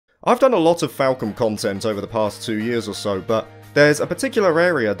I've done a lot of Falcon content over the past 2 years or so, but there's a particular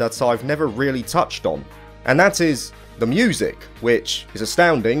area that I've never really touched on, and that is the music, which is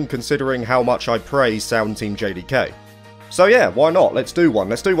astounding considering how much I praise Sound Team JDK. So yeah, why not? Let's do one.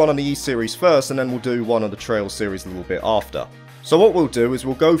 Let's do one on the East series first, and then we'll do one on the Trail series a little bit after. So what we'll do is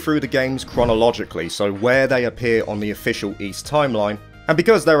we'll go through the games chronologically, so where they appear on the official East timeline, and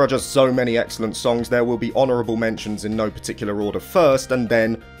because there are just so many excellent songs, there will be honourable mentions in no particular order first, and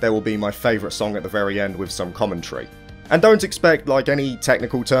then there will be my favourite song at the very end with some commentary. And don't expect like any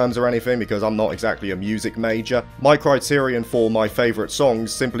technical terms or anything, because I'm not exactly a music major. My criterion for my favourite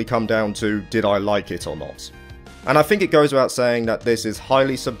songs simply come down to, did I like it or not? And I think it goes without saying that this is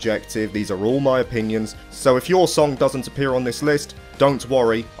highly subjective, these are all my opinions, so if your song doesn't appear on this list, don't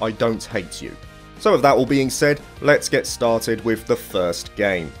worry, I don't hate you. So with that all being said, let's get started with the first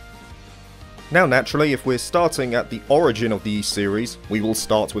game. Now naturally, if we're starting at the origin of the East series, we will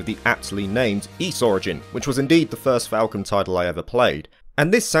start with the aptly named East Origin, which was indeed the first Falcon title I ever played.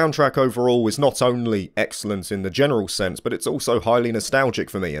 And this soundtrack overall is not only excellent in the general sense, but it's also highly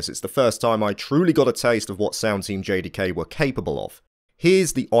nostalgic for me, as it's the first time I truly got a taste of what Sound Team JDK were capable of.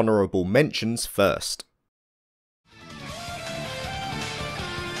 Here's the honourable mentions first.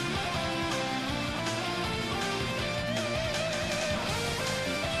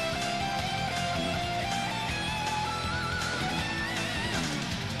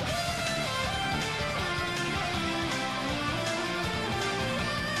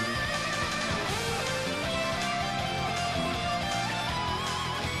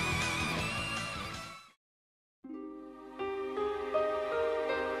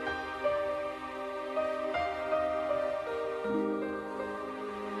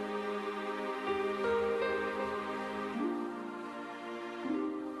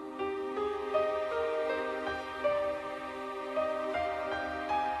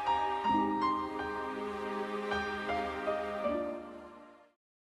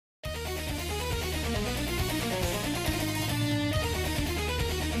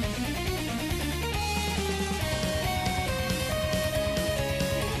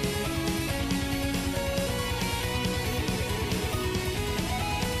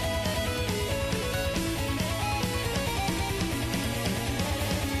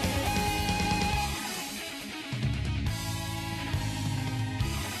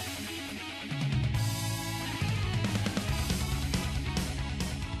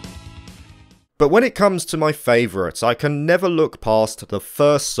 But when it comes to my favourites, I can never look past the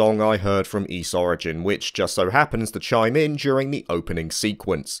first song I heard from East Origin, which just so happens to chime in during the opening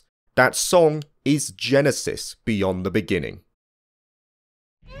sequence. That song is Genesis Beyond the Beginning.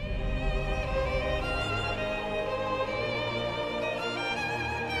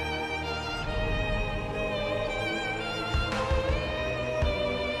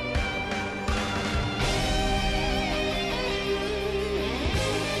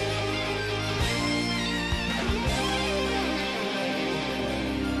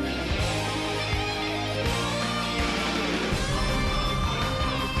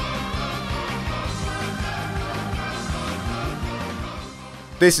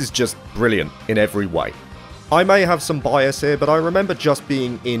 This is just brilliant in every way. I may have some bias here, but I remember just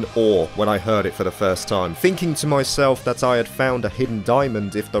being in awe when I heard it for the first time, thinking to myself that I had found a hidden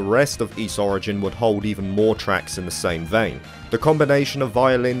diamond if the rest of East Origin would hold even more tracks in the same vein. The combination of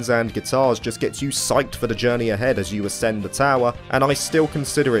violins and guitars just gets you psyched for the journey ahead as you ascend the tower, and I still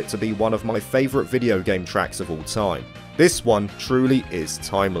consider it to be one of my favourite video game tracks of all time. This one truly is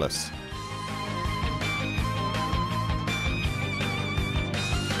timeless.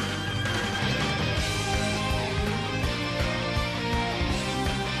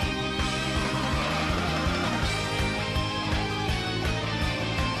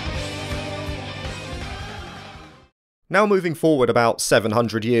 Now moving forward about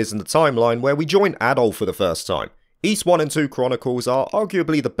 700 years in the timeline, where we join Adol for the first time. East I and II Chronicles are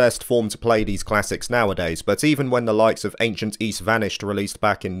arguably the best form to play these classics nowadays, but even when the likes of Ancient East Vanished released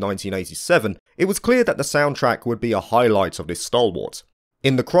back in 1987, it was clear that the soundtrack would be a highlight of this stalwart.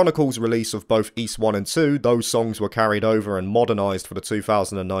 In the Chronicles release of both East I and II, those songs were carried over and modernised for the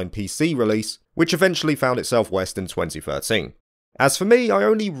 2009 PC release, which eventually found itself west in 2013. As for me, I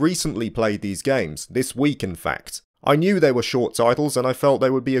only recently played these games, this week in fact. I knew they were short titles, and I felt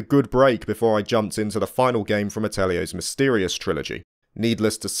they would be a good break before I jumped into the final game from Atelio's Mysterious trilogy.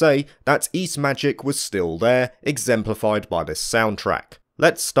 Needless to say, that East magic was still there, exemplified by this soundtrack.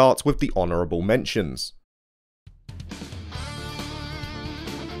 Let's start with the honourable mentions.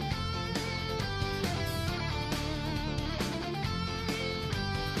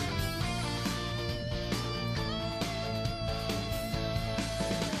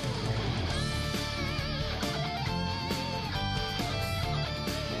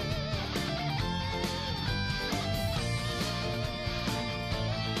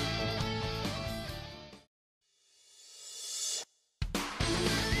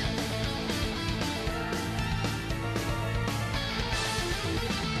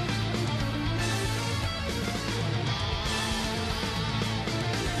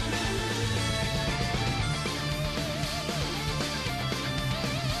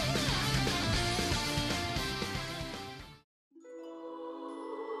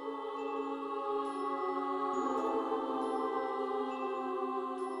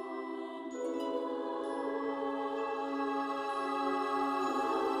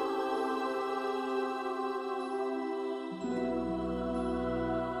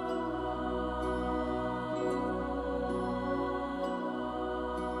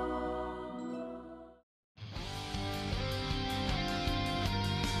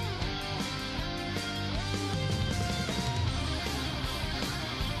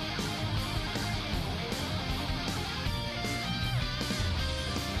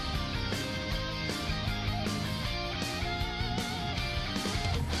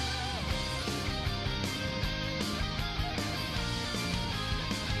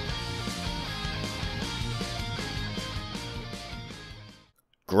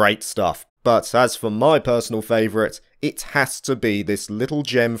 Great stuff. But as for my personal favourite, it has to be this little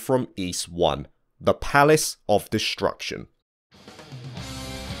gem from Ys I, the Palace of Destruction.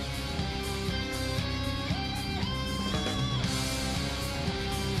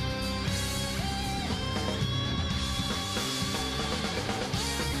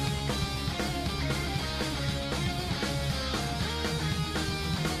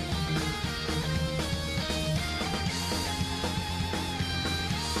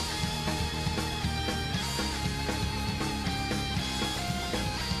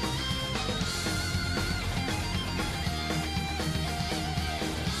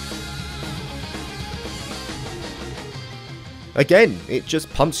 Again, it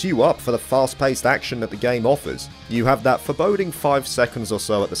just pumps you up for the fast-paced action that the game offers. You have that foreboding 5 seconds or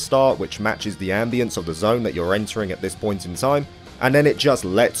so at the start, which matches the ambience of the zone that you're entering at this point in time, and then it just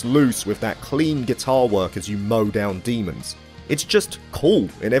lets loose with that clean guitar work as you mow down demons. It's just cool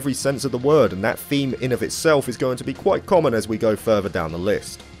in every sense of the word, and that theme in of itself is going to be quite common as we go further down the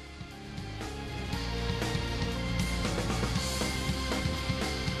list.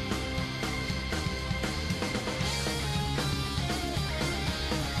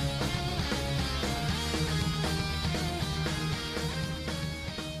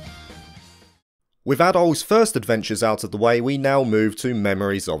 With Adol's first adventures out of the way, we now move to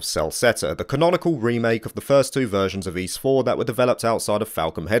Memories of Celceta, the canonical remake of the first 2 versions of Ys IV that were developed outside of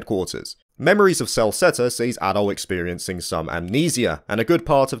Falcom headquarters. Memories of Celceta sees Adol experiencing some amnesia, and a good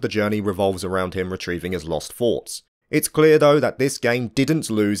part of the journey revolves around him retrieving his lost thoughts. It's clear though that this game didn't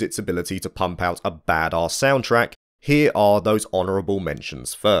lose its ability to pump out a badass soundtrack. Here are those honourable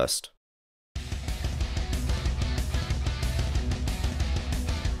mentions first.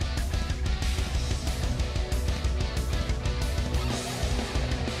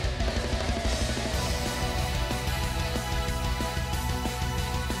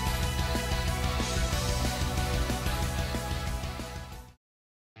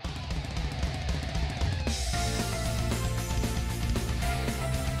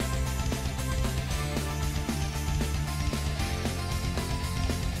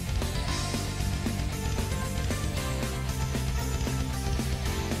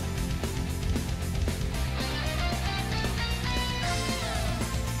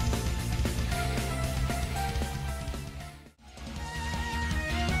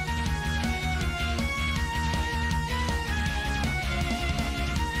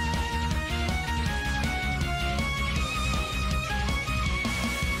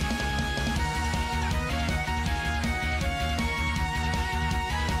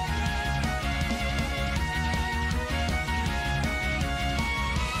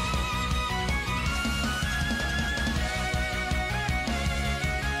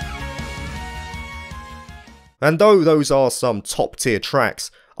 And though those are some top tier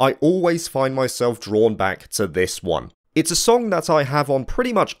tracks, I always find myself drawn back to this one. It's a song that I have on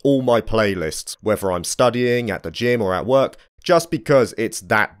pretty much all my playlists, whether I'm studying, at the gym or at work, just because it's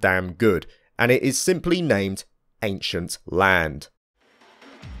that damn good, and it is simply named Ancient Land.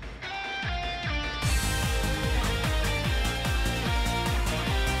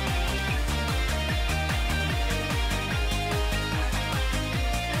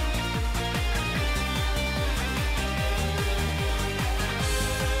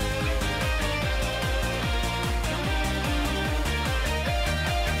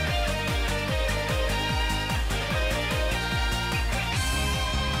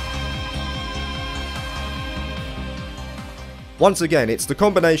 Once again, it's the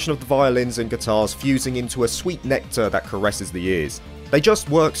combination of the violins and guitars fusing into a sweet nectar that caresses the ears. They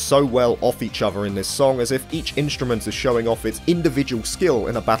just work so well off each other in this song, as if each instrument is showing off its individual skill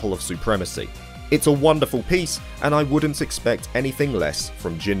in a battle of supremacy. It's a wonderful piece, and I wouldn't expect anything less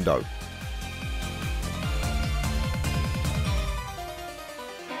from Jindo.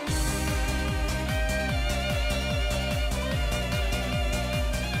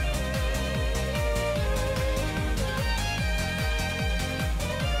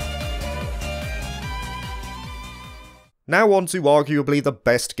 Now on to arguably the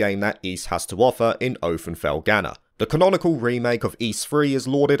best game that Ys has to offer in Oath and Felghana. The canonical remake of Ys III is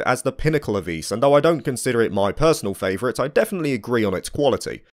lauded as the pinnacle of Ys, and though I don't consider it my personal favourite, I definitely agree on its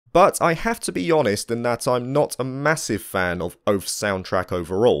quality. But I have to be honest in that I'm not a massive fan of Oath's soundtrack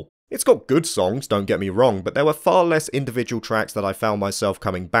overall. It's got good songs, don't get me wrong, but there were far less individual tracks that I found myself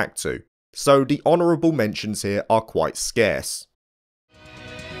coming back to. So the honourable mentions here are quite scarce.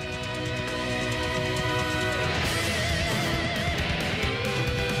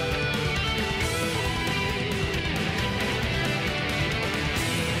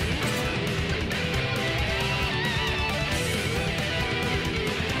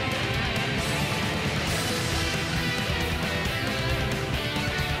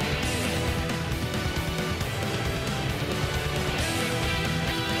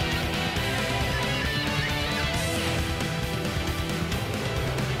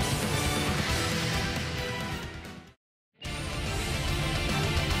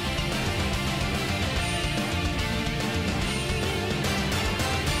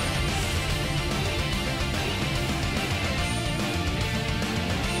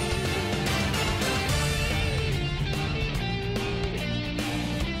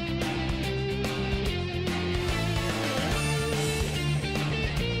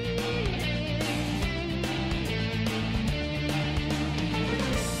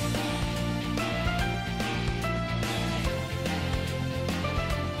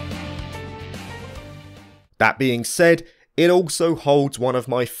 That being said, it also holds one of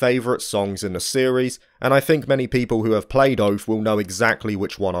my favourite songs in the series, and I think many people who have played Oath will know exactly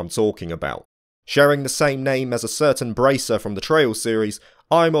which one I'm talking about. Sharing the same name as a certain bracer from the Trail series,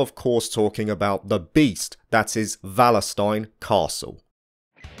 I'm of course talking about the beast that is Valestein Castle.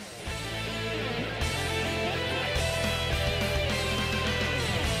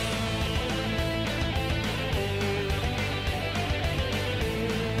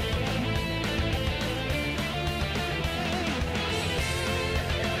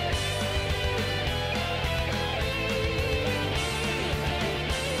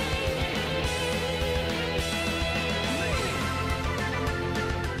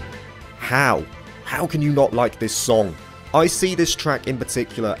 How can you not like this song? I see this track in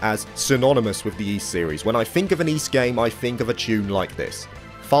particular as synonymous with the Ys series. When I think of an Ys game, I think of a tune like this.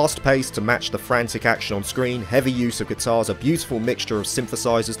 Fast paced to match the frantic action on screen, heavy use of guitars, a beautiful mixture of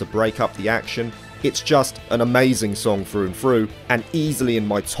synthesizers to break up the action. It's just an amazing song through and through, and easily in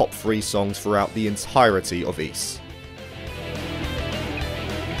my top 3 songs throughout the entirety of Ys.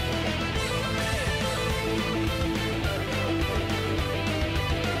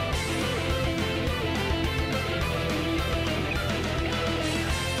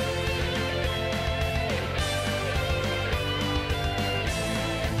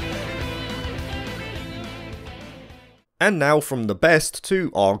 And now from the best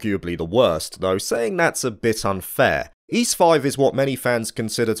to arguably the worst, though saying that's a bit unfair. Ys V is what many fans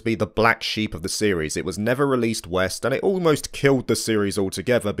consider to be the black sheep of the series. It was never released west, and it almost killed the series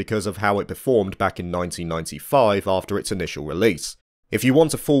altogether because of how it performed back in 1995 after its initial release. If you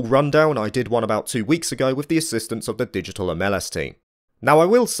want a full rundown, I did one about 2 weeks ago with the assistance of the Digital MLS team. Now I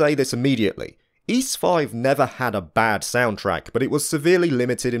will say this immediately. Ys V never had a bad soundtrack, but it was severely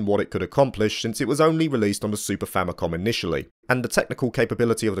limited in what it could accomplish since it was only released on the Super Famicom initially, and the technical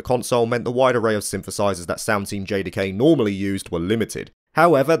capability of the console meant the wide array of synthesizers that Sound Team JDK normally used were limited.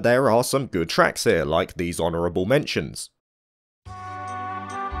 However, there are some good tracks here, like these honourable mentions.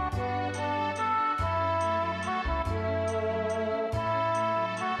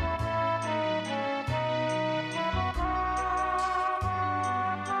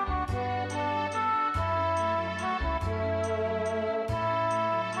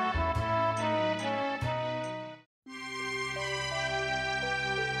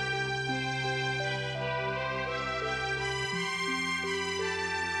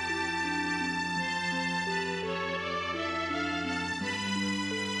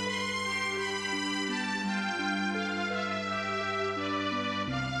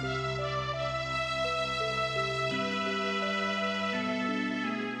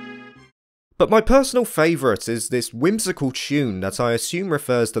 But my personal favourite is this whimsical tune that I assume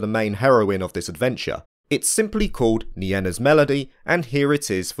refers to the main heroine of this adventure. It's simply called Niena's Melody, and here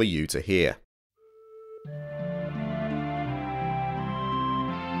it is for you to hear.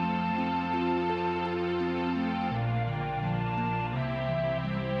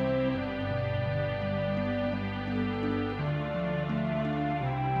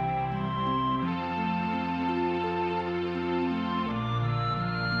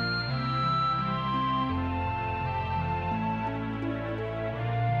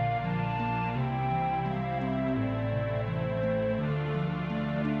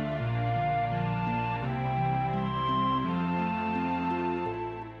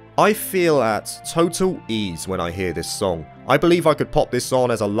 I feel at total ease when I hear this song. I believe I could pop this on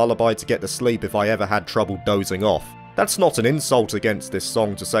as a lullaby to get to sleep if I ever had trouble dozing off. That's not an insult against this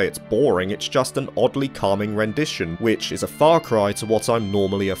song to say it's boring, it's just an oddly calming rendition, which is a far cry to what I'm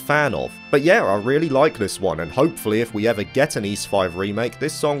normally a fan of. But yeah, I really like this one, and hopefully if we ever get an Ys V remake,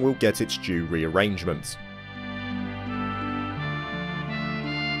 this song will get its due rearrangements.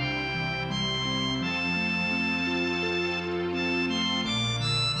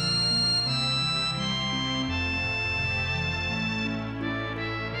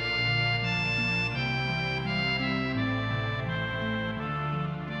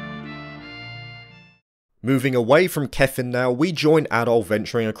 Moving away from Kefin now, we join Adol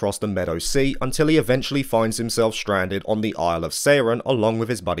venturing across the Meadow Sea until he eventually finds himself stranded on the Isle of Seiren along with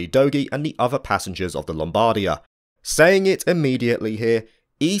his buddy Dogi and the other passengers of the Lombardia. Saying it immediately here,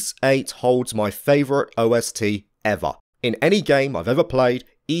 Ys VIII holds my favourite OST ever. In any game I've ever played,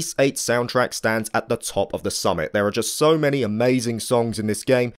 Ys VIII soundtrack stands at the top of the summit. There are just so many amazing songs in this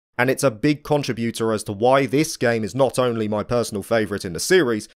game, and it's a big contributor as to why this game is not only my personal favourite in the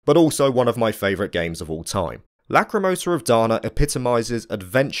series, but also one of my favourite games of all time. Lacrimosa of Dana epitomises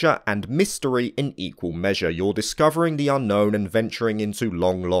adventure and mystery in equal measure. You're discovering the unknown and venturing into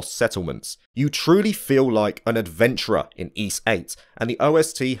long-lost settlements. You truly feel like an adventurer in Ys VIII, and the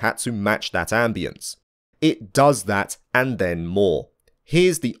OST had to match that ambience. it does that and then more.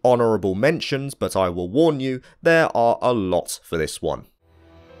 Here's the honourable mentions, but I will warn you, there are a lot for this one.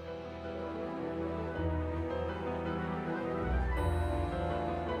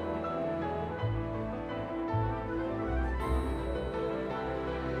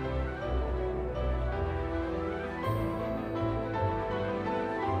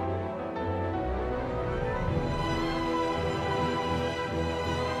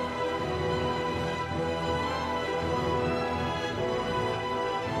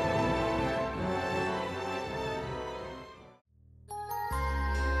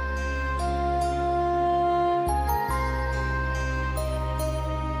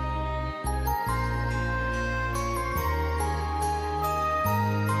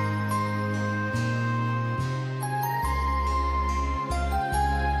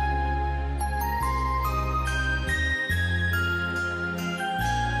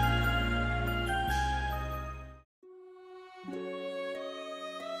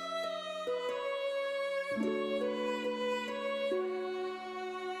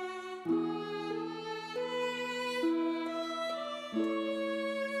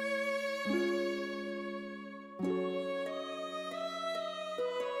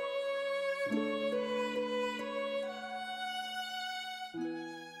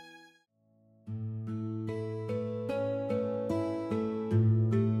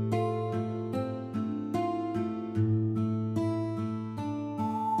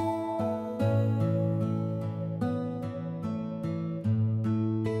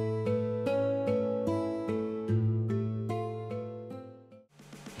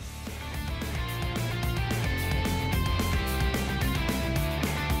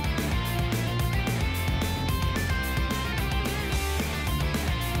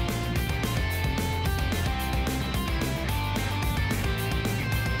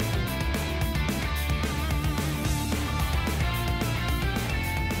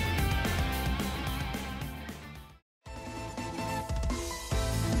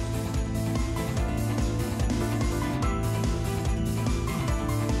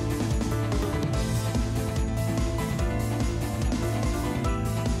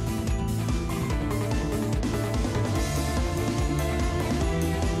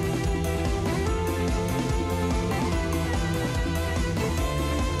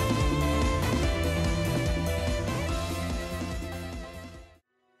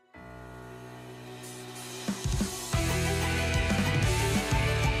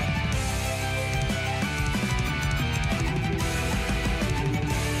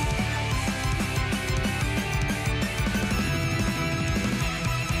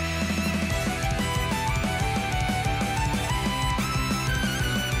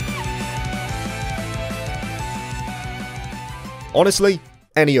 Honestly,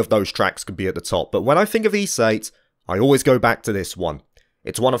 any of those tracks could be at the top, but when I think of Ys 8, I always go back to this one.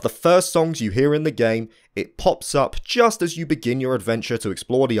 It's one of the first songs you hear in the game, it pops up just as you begin your adventure to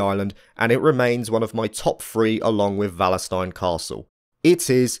explore the island, and it remains one of my top 3 along with Valestein Castle. It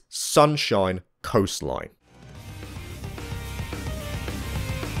is Sunshine Coastline.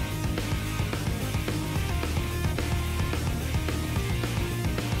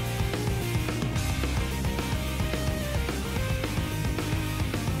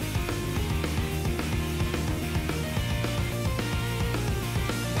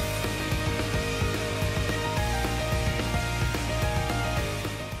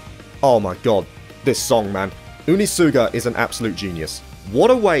 Oh my god, this song, man. Unisuga is an absolute genius.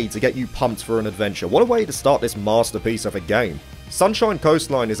 What a way to get you pumped for an adventure. What a way to start this masterpiece of a game. Sunshine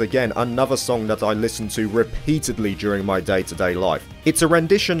Coastline is again another song that I listen to repeatedly during my day-to-day life. It's a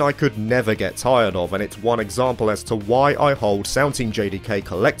rendition I could never get tired of, and it's one example as to why I hold Sound Team JDK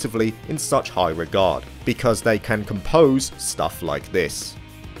collectively in such high regard. Because they can compose stuff like this.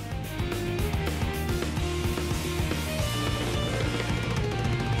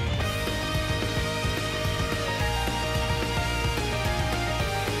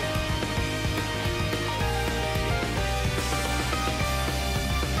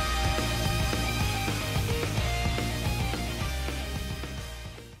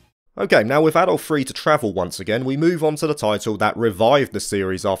 Okay, now with Adolf free to travel once again, we move on to the title that revived the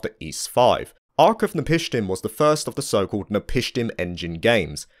series after Ys 5. Ark of Napishtim was the first of the so-called Napishtim engine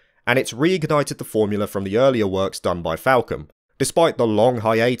games, and it's reignited the formula from the earlier works done by Falcom. Despite the long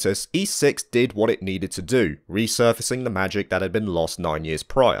hiatus, Ys 6 did what it needed to do, resurfacing the magic that had been lost 9 years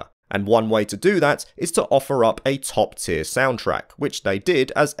prior. And one way to do that is to offer up a top tier soundtrack, which they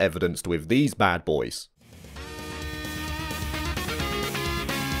did as evidenced with these bad boys.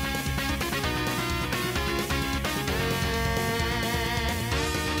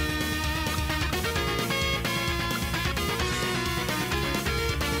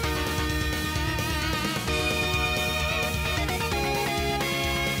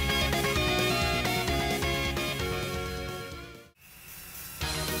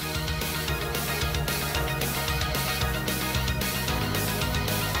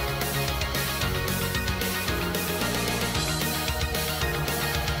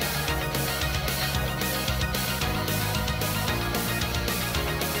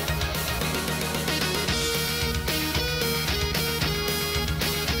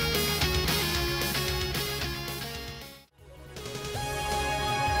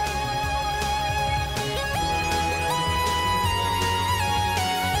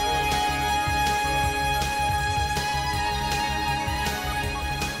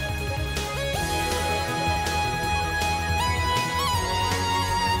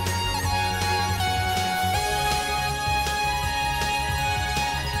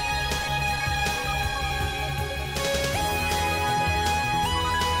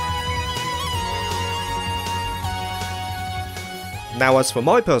 Now as for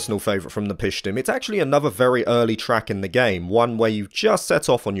my personal favourite from Napishtim, it's actually another very early track in the game, one where you've just set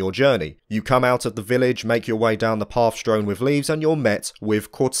off on your journey. You come out of the village, make your way down the path strewn with leaves, and you're met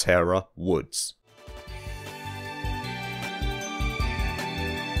with Cortera Woods.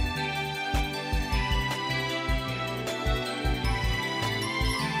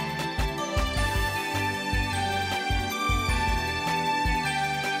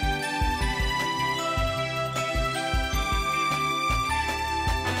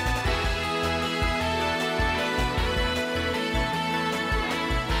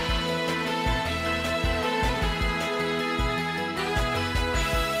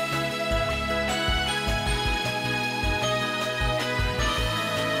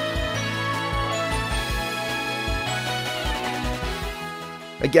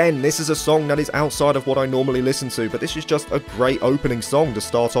 Again, this is a song that is outside of what I normally listen to, but this is just a great opening song to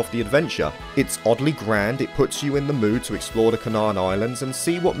start off the adventure. It's oddly grand, it puts you in the mood to explore the Canaan Islands and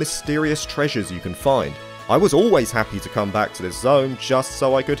see what mysterious treasures you can find. I was always happy to come back to this zone just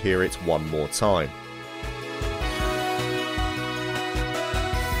so I could hear it one more time.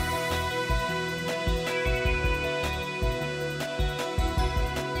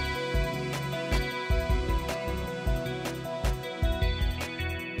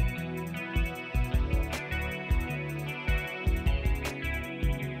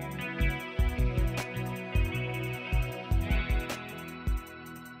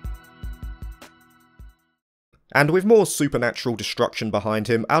 And with more supernatural destruction behind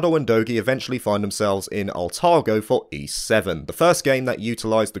him, Ado and Dogi eventually find themselves in Altargo for E7, the first game that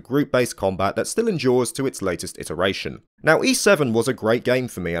utilised the group-based combat that still endures to its latest iteration. Now E7 was a great game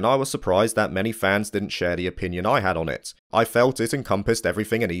for me, and I was surprised that many fans didn't share the opinion I had on it. I felt it encompassed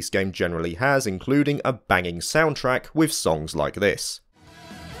everything an East game generally has, including a banging soundtrack with songs like this.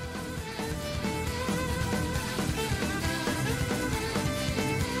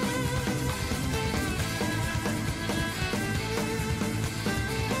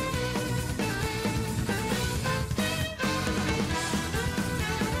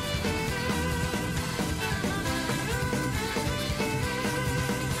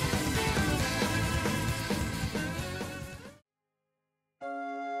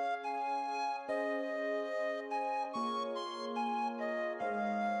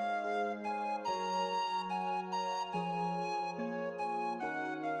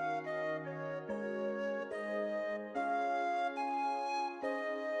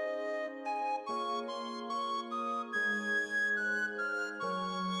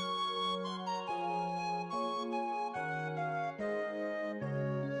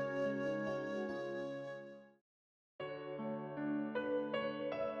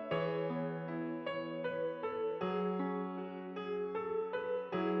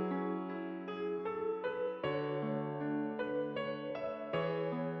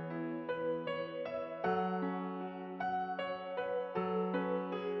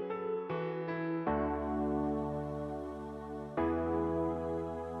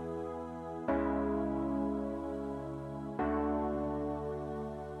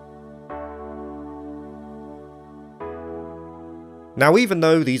 Now even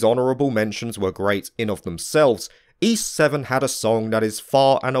though these honourable mentions were great in of themselves, Ys 7 had a song that is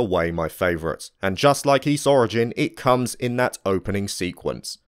far and away my favourite, and just like Ys Origin, it comes in that opening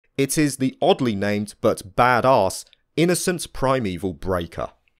sequence. It is the oddly named but badass Innocent Primeval Breaker.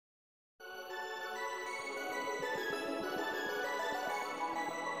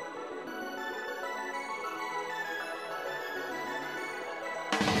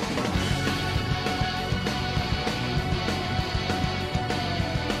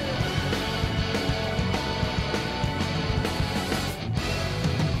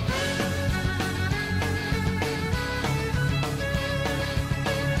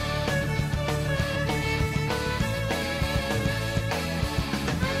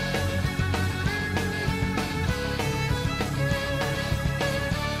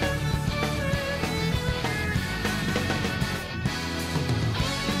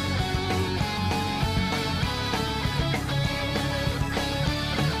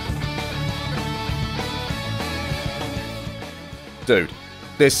 Dude,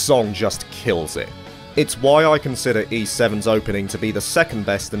 this song just kills it. It's why I consider E7's opening to be the second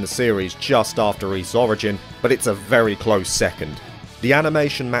best in the series just after Ys Origin, but it's a very close second. The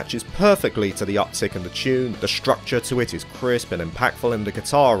animation matches perfectly to the uptick in the tune, the structure to it is crisp and impactful, and the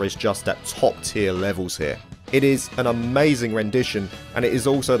guitar is just at top tier levels here. It is an amazing rendition, and it is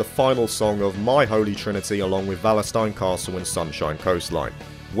also the final song of my Holy Trinity along with Valestein Castle and Sunshine Coastline.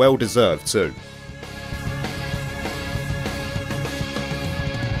 Well deserved too.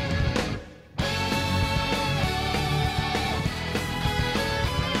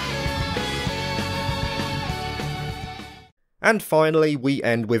 And finally, we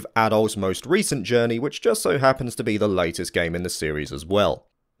end with Adol's most recent journey, which just so happens to be the latest game in the series as well.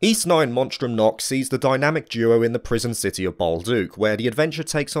 Ys 9 Monstrum Nox sees the dynamic duo in the prison city of Bolduc, where the adventure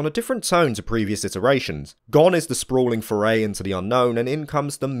takes on a different tone to previous iterations. Gone is the sprawling foray into the unknown, and in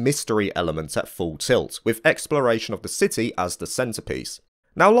comes the mystery element at full tilt, with exploration of the city as the centerpiece.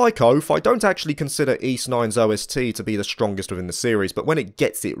 Now, like Oath, I don't actually consider Ys 9's OST to be the strongest within the series, but when it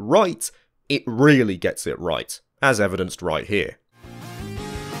gets it right, it really gets it right, as evidenced right here.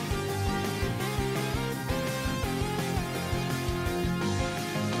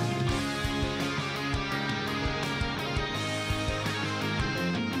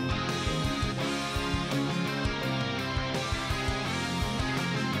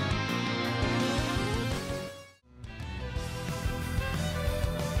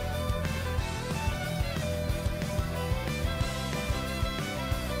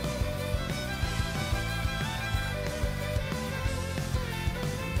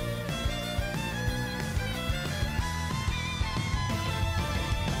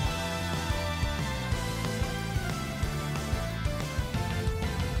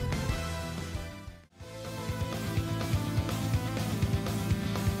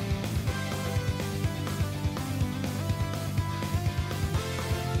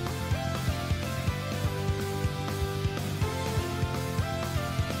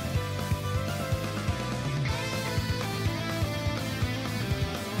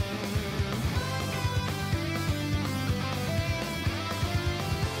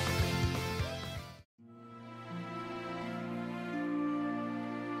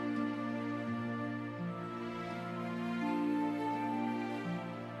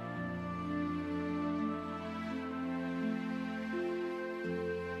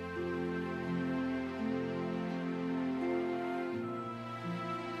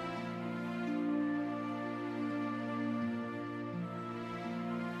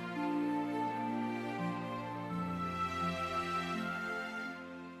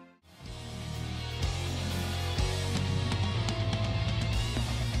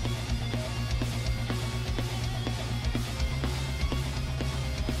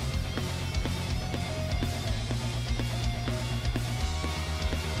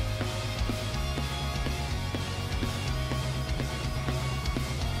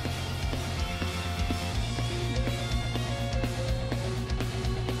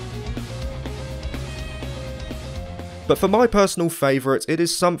 But for my personal favourite, it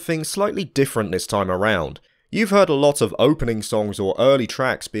is something slightly different this time around. You've heard a lot of opening songs or early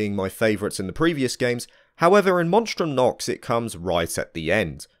tracks being my favourites in the previous games, however in Monstrum Nox it comes right at the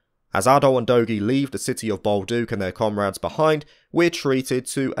end. As Adol and Dogi leave the city of Bolduc and their comrades behind, we're treated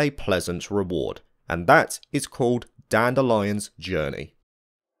to a pleasant reward, and that is called Dandelion's Journey.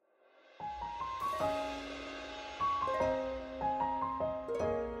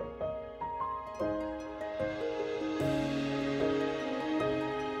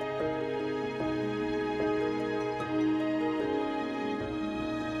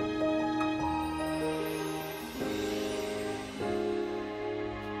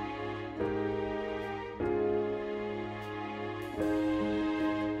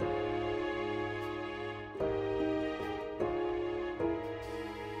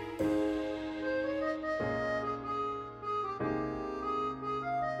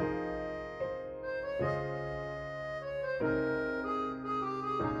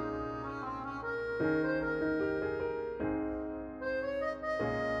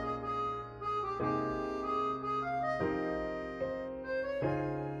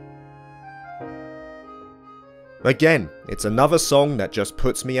 Again, it's another song that just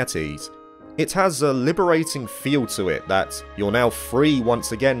puts me at ease. It has a liberating feel to it that you're now free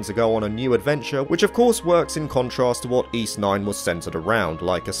once again to go on a new adventure, which of course works in contrast to what Ys 9 was centered around,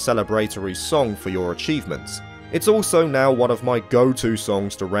 like a celebratory song for your achievements. It's also now one of my go-to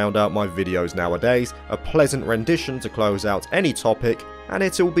songs to round out my videos nowadays, a pleasant rendition to close out any topic, and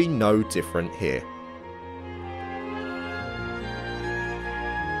it'll be no different here.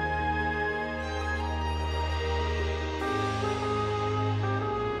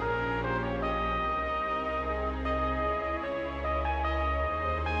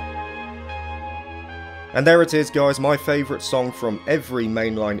 And there it is guys, my favourite song from every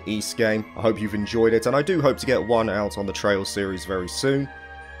mainline Ys game. I hope you've enjoyed it, and I do hope to get one out on the Trails series very soon.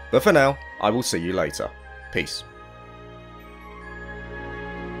 But for now, I will see you later. Peace.